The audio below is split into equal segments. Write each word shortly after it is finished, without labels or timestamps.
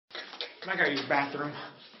I gotta use the bathroom.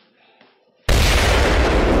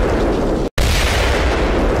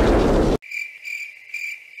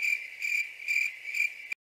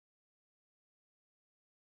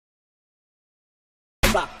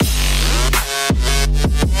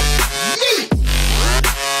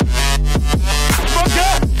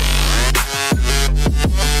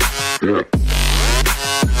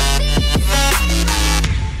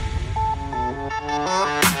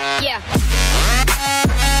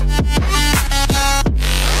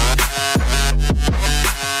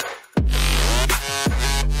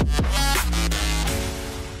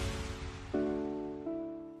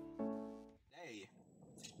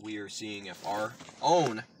 We are seeing if our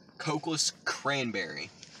own Cokeless Cranberry,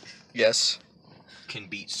 yes, can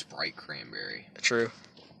beat Sprite Cranberry. True.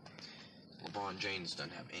 LeBron James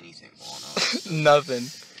doesn't have anything on us. Nothing.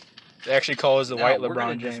 They actually call us the white LeBron James. We're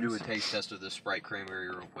gonna James. just do a taste test of this Sprite Cranberry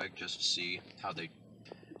real quick, just to see how it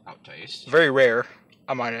tastes. Very rare,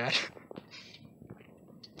 I might add.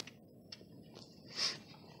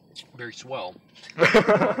 Very swell.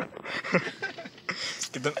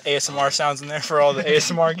 Get the ASMR sounds in there for all the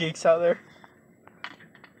ASMR geeks out there.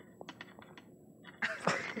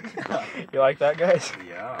 You like that, guys?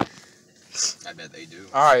 Yeah. I bet they do.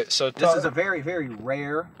 Alright, so this is a very, very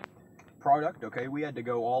rare product, okay? We had to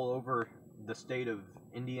go all over the state of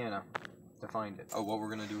Indiana to find it. Oh, what we're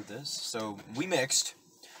going to do with this? So, we mixed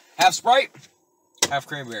half Sprite, half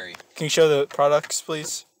cranberry. Can you show the products,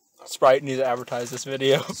 please? Sprite needs to advertise this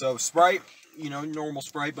video. So, Sprite, you know, normal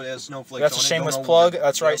Sprite, but it has snowflakes That's on a it. shameless plug.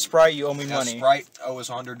 That's right, Sprite, you owe me money. Sprite owe us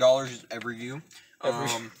 $100 every view.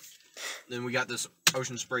 Then we got this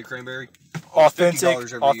Ocean Spray Cranberry. Authentic,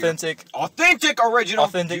 original, authentic,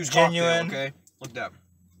 genuine. Cocktail, okay, look that.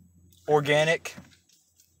 Organic.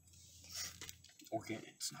 Organic.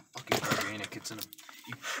 It's not fucking organic. It's in a.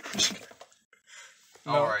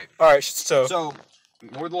 No. All right. All right. So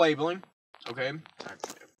more the labeling. Okay.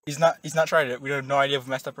 He's not tried it. We have no idea if we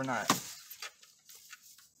messed up or not.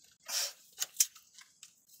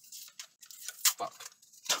 Fuck.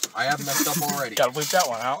 I have messed up already. Gotta bleep that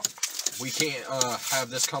one out. We can't have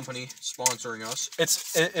this company sponsoring us.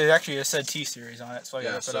 It actually said T series on it, so I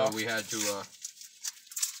gotta rip it off. We had to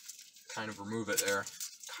kind of remove it there.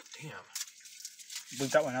 God damn.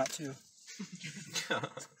 Bleep that one out too. A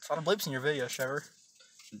lot of bleeps in your video, Trevor.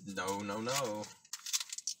 No.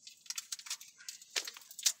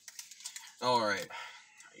 Alright.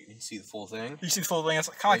 You can see the full thing. You see the full thing? It's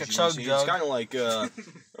kind of like a chug jug. It's kind of like kind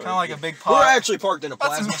of like a big pot. We're actually parked in a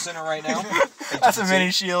plasma center right now. That's a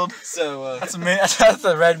mini shield. So that's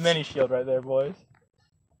a red mini shield right there, boys.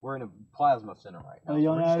 We're in a plasma center right now. So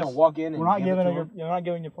we're just gonna walk in and we're not giving you're not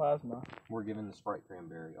giving you plasma. We're giving the Sprite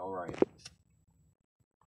Cranberry. All right.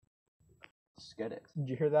 Let's get it. Did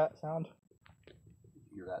you hear that sound?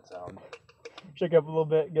 Hear that sound? Shake up a little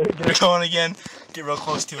bit. Get it going again. Get real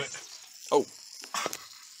close to it. Oh.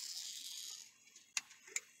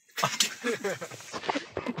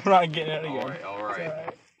 We're not getting it again. All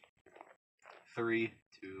right. 3,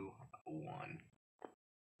 2, 1.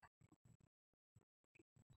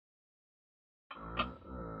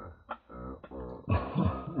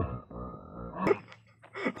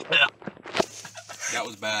 That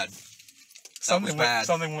was bad. Something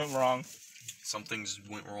went wrong. Something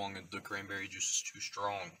went wrong and the cranberry juice is too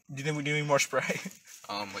strong. Do you think we need more Sprite?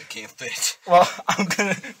 It can't fit. Well, I'm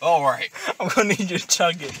gonna need you to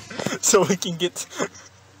chug it so we can get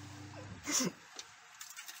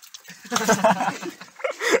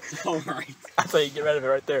Alright. I thought you'd get rid of it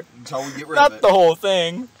right there. Until we get rid Not of it. the whole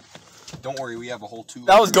thing. Don't worry, we have a whole 2.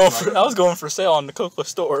 That was going for sale on the Coca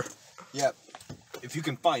store. Yep. If you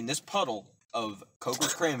can find this puddle of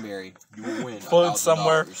Cokeless Cranberry, you will win Float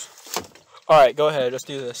somewhere. $1,000. All right, go ahead. Let's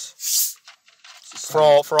do this. For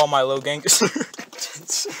all my low gangsters.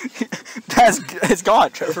 It's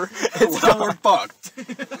gone, Trevor. We're fucked.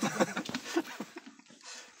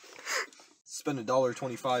 Spend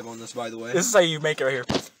 $1.25 on this, by the way. This is how you make it right here.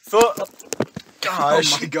 Fill it up.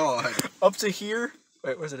 Gosh. Oh my god. Up to here.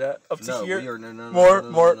 Wait, where's it at? Up to here. No.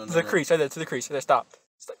 More to the crease. Right there, to the crease. Right there, stop.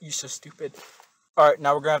 You're so stupid. All right,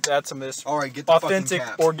 now we're gonna have to add some of this. All right, get the authentic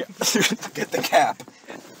fucking cap. Get the cap.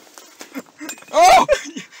 Oh!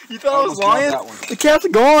 You thought I was lying? The cap's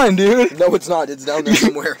gone, dude. No, it's not. It's down there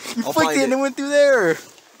somewhere. You flicked it and it went through there.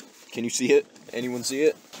 Can you see it? Anyone see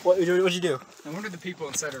it? What'd you do? I wonder if the people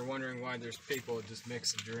inside are wondering why there's people just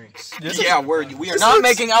mixing drinks. Yeah, we are not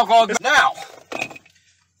making alcohol now.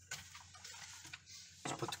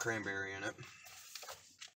 Let's put the cranberry in it.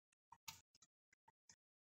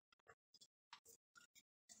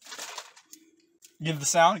 Get the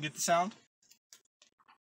sound.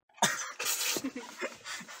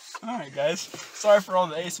 Alright, guys. Sorry for all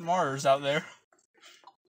the ASMRers out there.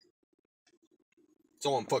 It's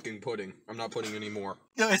all I'm fucking putting. I'm not putting any more.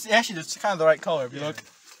 No, it's actually just kind of the right color. If you look,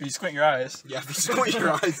 if you squint your eyes. Yeah, if you squint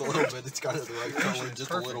your eyes a little bit, it's got the right color, just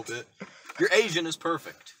perfect. a little bit. Your Asian is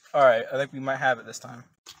perfect. Alright, I think we might have it this time.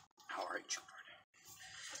 Alright, children.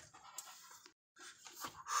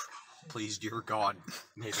 Please, dear God,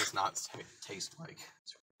 may this not taste like.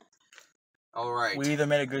 Alright. We either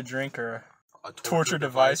made a good drink or A torture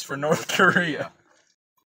device for North Korea.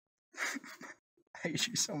 I hate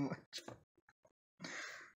you so much.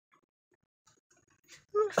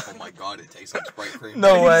 Oh my God, it tastes like Sprite Cranberry.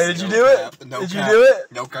 No way, did you do it? Did you do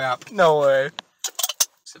it? No cap. No way.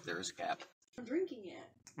 Except there is a cap. I'm drinking it.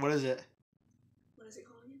 What is it? What is it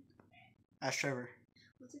called again? Ask Trevor.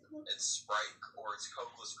 What's it called? It's Sprite, or it's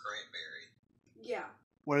Cokeless Cranberry. Yeah.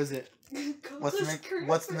 What is it?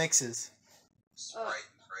 What's the mixes? Sprite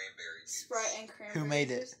and cranberry. Sprite and cranberry. Who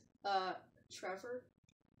made it? Trevor.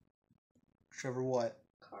 Trevor what?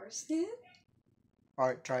 Carson.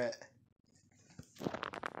 Alright, try it.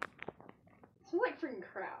 I'm like freaking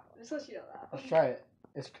crap. Just let you know that. Let's try it.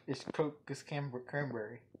 It's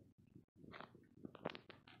cranberry.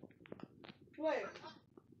 Wait.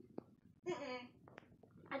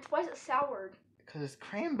 Why is it soured? Because it's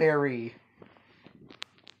cranberry.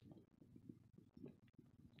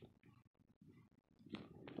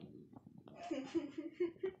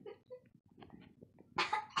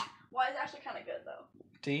 Why is it actually kind of good though?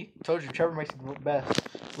 See? Told you, Trevor makes it the best.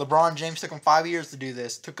 LeBron James took him 5 years to do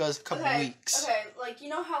this. Took us a couple weeks. Okay, like you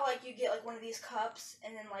know how like you get like one of these cups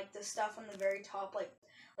and then like the stuff on the very top like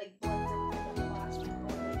blends in with the glass and the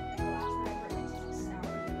glass whatever and it's just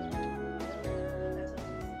sour. That's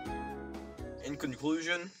what In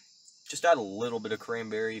conclusion, just add a little bit of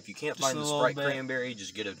cranberry. If you can't Just find a the little Sprite bit. cranberry,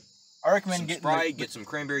 just get I recommend some getting Sprite, get some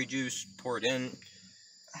cranberry juice, pour it in.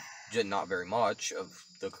 Just not very much of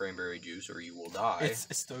the cranberry juice, or you will die. It's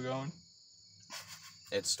still going.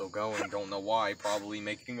 It's still going. Don't know why. Probably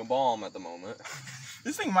making a bomb at the moment.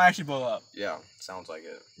 This thing might actually blow up. Yeah, sounds like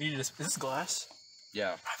it. You just, is this glass?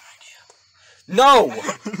 Yeah. No!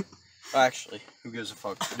 Actually, who gives a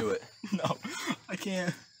fuck? Do it. No, I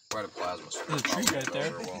can't. We're at a plasma. There's a tree right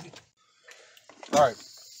there. Alright.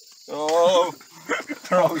 Oh!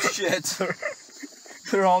 They're all, Oh shit!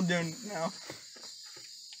 they're all doing it now.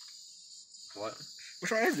 What?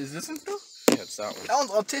 Which one is it? Is this one still? Yeah, it's that one. That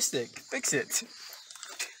one's autistic. Fix it.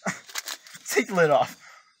 Take the lid off.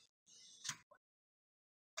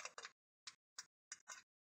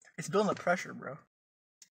 It's building up pressure, bro.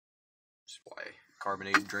 That's why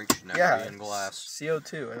carbonated drink should never be in glass.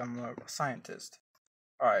 CO2, and I'm a scientist.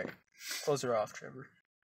 Alright, close her off, Trevor.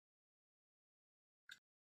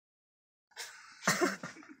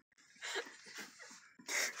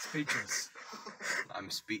 Speechless. I'm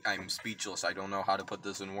speechless. I don't know how to put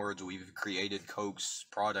this in words. We've created Coke's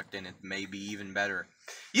product, and it may be even better.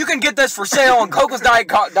 You can get this for sale on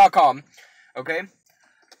CokelessDiet.com. Okay,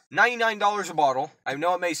 $99 a bottle. I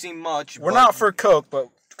know it may seem much. We're not for Coke, but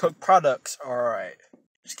Coke products are alright.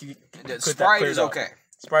 Just keep Sprite is okay.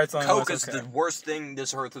 Sprite's only Coke is okay. the worst thing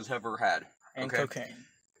this earth has ever had. And okay? cocaine.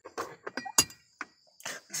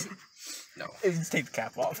 No. Just take the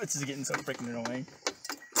cap off. It's just getting so freaking annoying.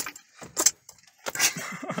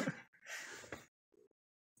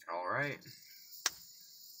 Alright.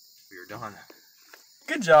 We're done.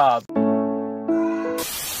 Good job. Where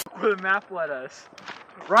the map led us.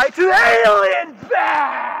 Right to the aliens!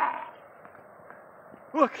 Ah!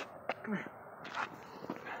 Look! Come here.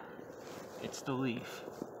 It's the leaf.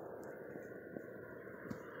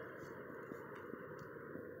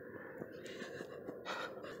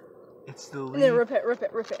 It's the leaf. And then rip it, rip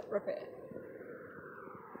it, rip it, rip it.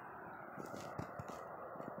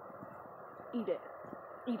 Eat it.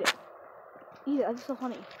 Eat it. Eat it, that's so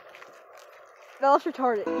funny. That was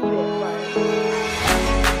retarded. Eat it, Brian.